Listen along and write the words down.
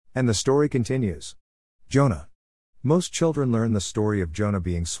And the story continues. Jonah. Most children learn the story of Jonah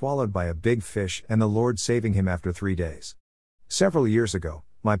being swallowed by a big fish and the Lord saving him after 3 days. Several years ago,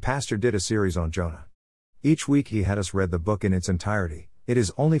 my pastor did a series on Jonah. Each week he had us read the book in its entirety. It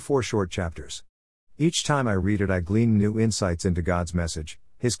is only 4 short chapters. Each time I read it I glean new insights into God's message,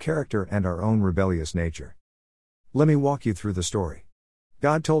 His character and our own rebellious nature. Let me walk you through the story.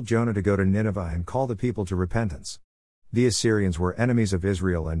 God told Jonah to go to Nineveh and call the people to repentance. The Assyrians were enemies of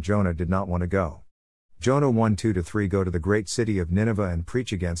Israel and Jonah did not want to go. Jonah 1:2-3 Go to the great city of Nineveh and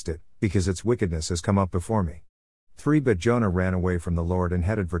preach against it, because its wickedness has come up before me. 3 But Jonah ran away from the Lord and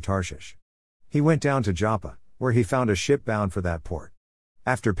headed for Tarshish. He went down to Joppa, where he found a ship bound for that port.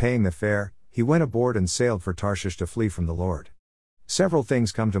 After paying the fare, he went aboard and sailed for Tarshish to flee from the Lord. Several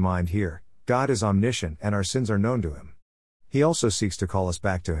things come to mind here. God is omniscient and our sins are known to Him. He also seeks to call us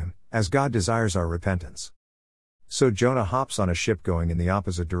back to Him, as God desires our repentance. So Jonah hops on a ship going in the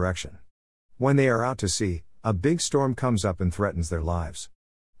opposite direction. When they are out to sea, a big storm comes up and threatens their lives.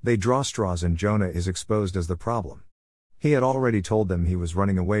 They draw straws and Jonah is exposed as the problem. He had already told them he was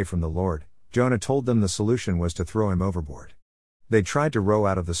running away from the Lord. Jonah told them the solution was to throw him overboard. They tried to row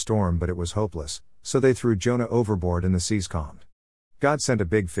out of the storm but it was hopeless, so they threw Jonah overboard and the seas calmed. God sent a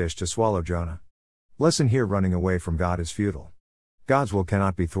big fish to swallow Jonah. Lesson here: running away from God is futile. God's will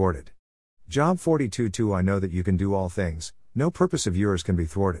cannot be thwarted. Job 42:2 I know that you can do all things, no purpose of yours can be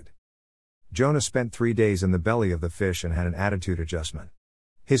thwarted. Jonah spent 3 days in the belly of the fish and had an attitude adjustment.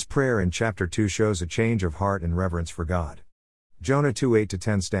 His prayer in chapter 2 shows a change of heart and reverence for God. Jonah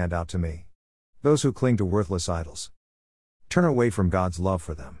 2:8-10 stand out to me. Those who cling to worthless idols turn away from God's love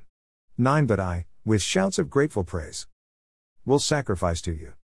for them. 9 But I, with shouts of grateful praise, will sacrifice to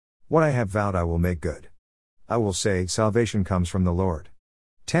you. What I have vowed I will make good. I will say, salvation comes from the Lord.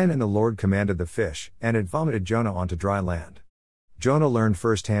 10 And the Lord commanded the fish, and it vomited Jonah onto dry land. Jonah learned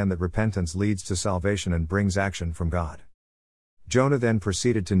firsthand that repentance leads to salvation and brings action from God. Jonah then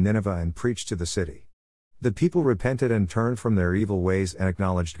proceeded to Nineveh and preached to the city. The people repented and turned from their evil ways and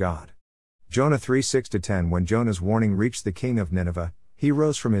acknowledged God. Jonah 3:6-10 When Jonah's warning reached the king of Nineveh, he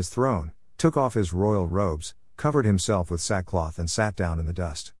rose from his throne, took off his royal robes, covered himself with sackcloth and sat down in the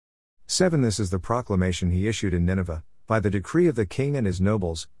dust. 7 This is the proclamation he issued in Nineveh, by the decree of the king and his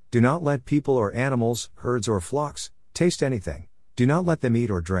nobles, do not let people or animals, herds or flocks, taste anything, do not let them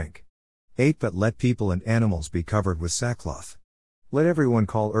eat or drink. 8 But let people and animals be covered with sackcloth. Let everyone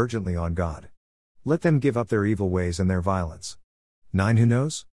call urgently on God. Let them give up their evil ways and their violence. 9 Who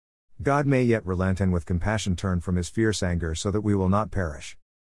knows? God may yet relent and with compassion turn from His fierce anger so that we will not perish.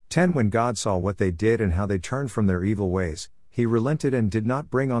 10 When God saw what they did and how they turned from their evil ways, He relented and did not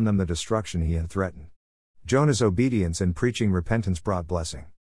bring on them the destruction He had threatened. Jonah's obedience in preaching repentance brought blessing.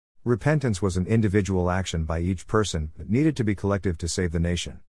 Repentance was an individual action by each person, but needed to be collective to save the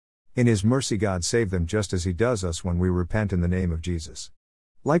nation. In His mercy God saved them just as He does us when we repent in the name of Jesus.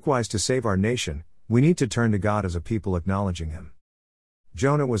 Likewise, to save our nation, we need to turn to God as a people acknowledging Him.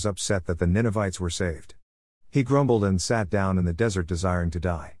 Jonah was upset that the Ninevites were saved. He grumbled and sat down in the desert desiring to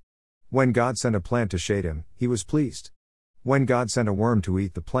die. When God sent a plant to shade him, he was pleased. When God sent a worm to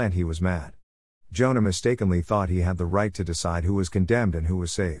eat the plant, he was mad. Jonah mistakenly thought he had the right to decide who was condemned and who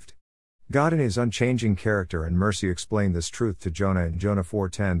was saved. God in His unchanging character and mercy explained this truth to Jonah in Jonah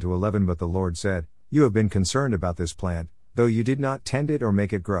 4:10-11 But the Lord said, You have been concerned about this plant, though you did not tend it or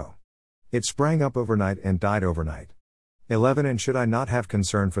make it grow. It sprang up overnight and died overnight. 11 And should I not have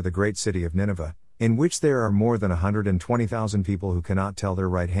concern for the great city of Nineveh, in which there are more than 120,000 people who cannot tell their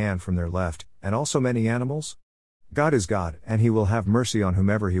right hand from their left, and also many animals? God is God, and He will have mercy on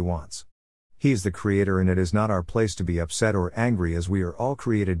whomever He wants. He is the Creator, and it is not our place to be upset or angry, as we are all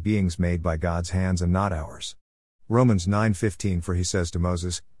created beings made by God's hands and not ours. Romans 9:15 For He says to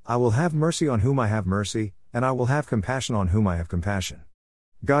Moses, I will have mercy on whom I have mercy, and I will have compassion on whom I have compassion.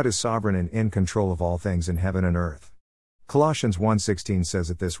 God is sovereign and in control of all things in heaven and earth. Colossians 1:16 says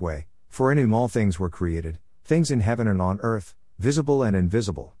it this way, For in Him all things were created, things in heaven and on earth, visible and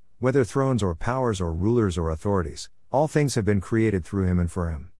invisible, whether thrones or powers or rulers or authorities, all things have been created through Him and for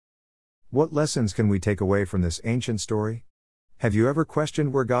Him. What lessons can we take away from this ancient story? Have you ever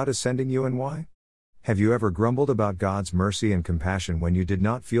questioned where God is sending you and why? Have you ever grumbled about God's mercy and compassion when you did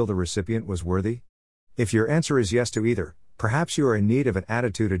not feel the recipient was worthy? If your answer is yes to either, perhaps you are in need of an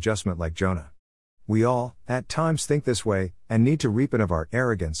attitude adjustment like Jonah. We all, at times, think this way, and need to repent of our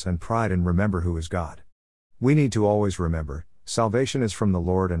arrogance and pride and remember who is God. We need to always remember, salvation is from the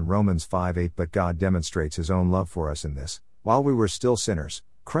Lord, and Romans 5:8 But God demonstrates His own love for us in this, while we were still sinners,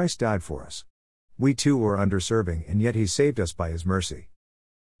 Christ died for us. We too were undeserving, and yet He saved us by His mercy.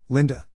 Linda.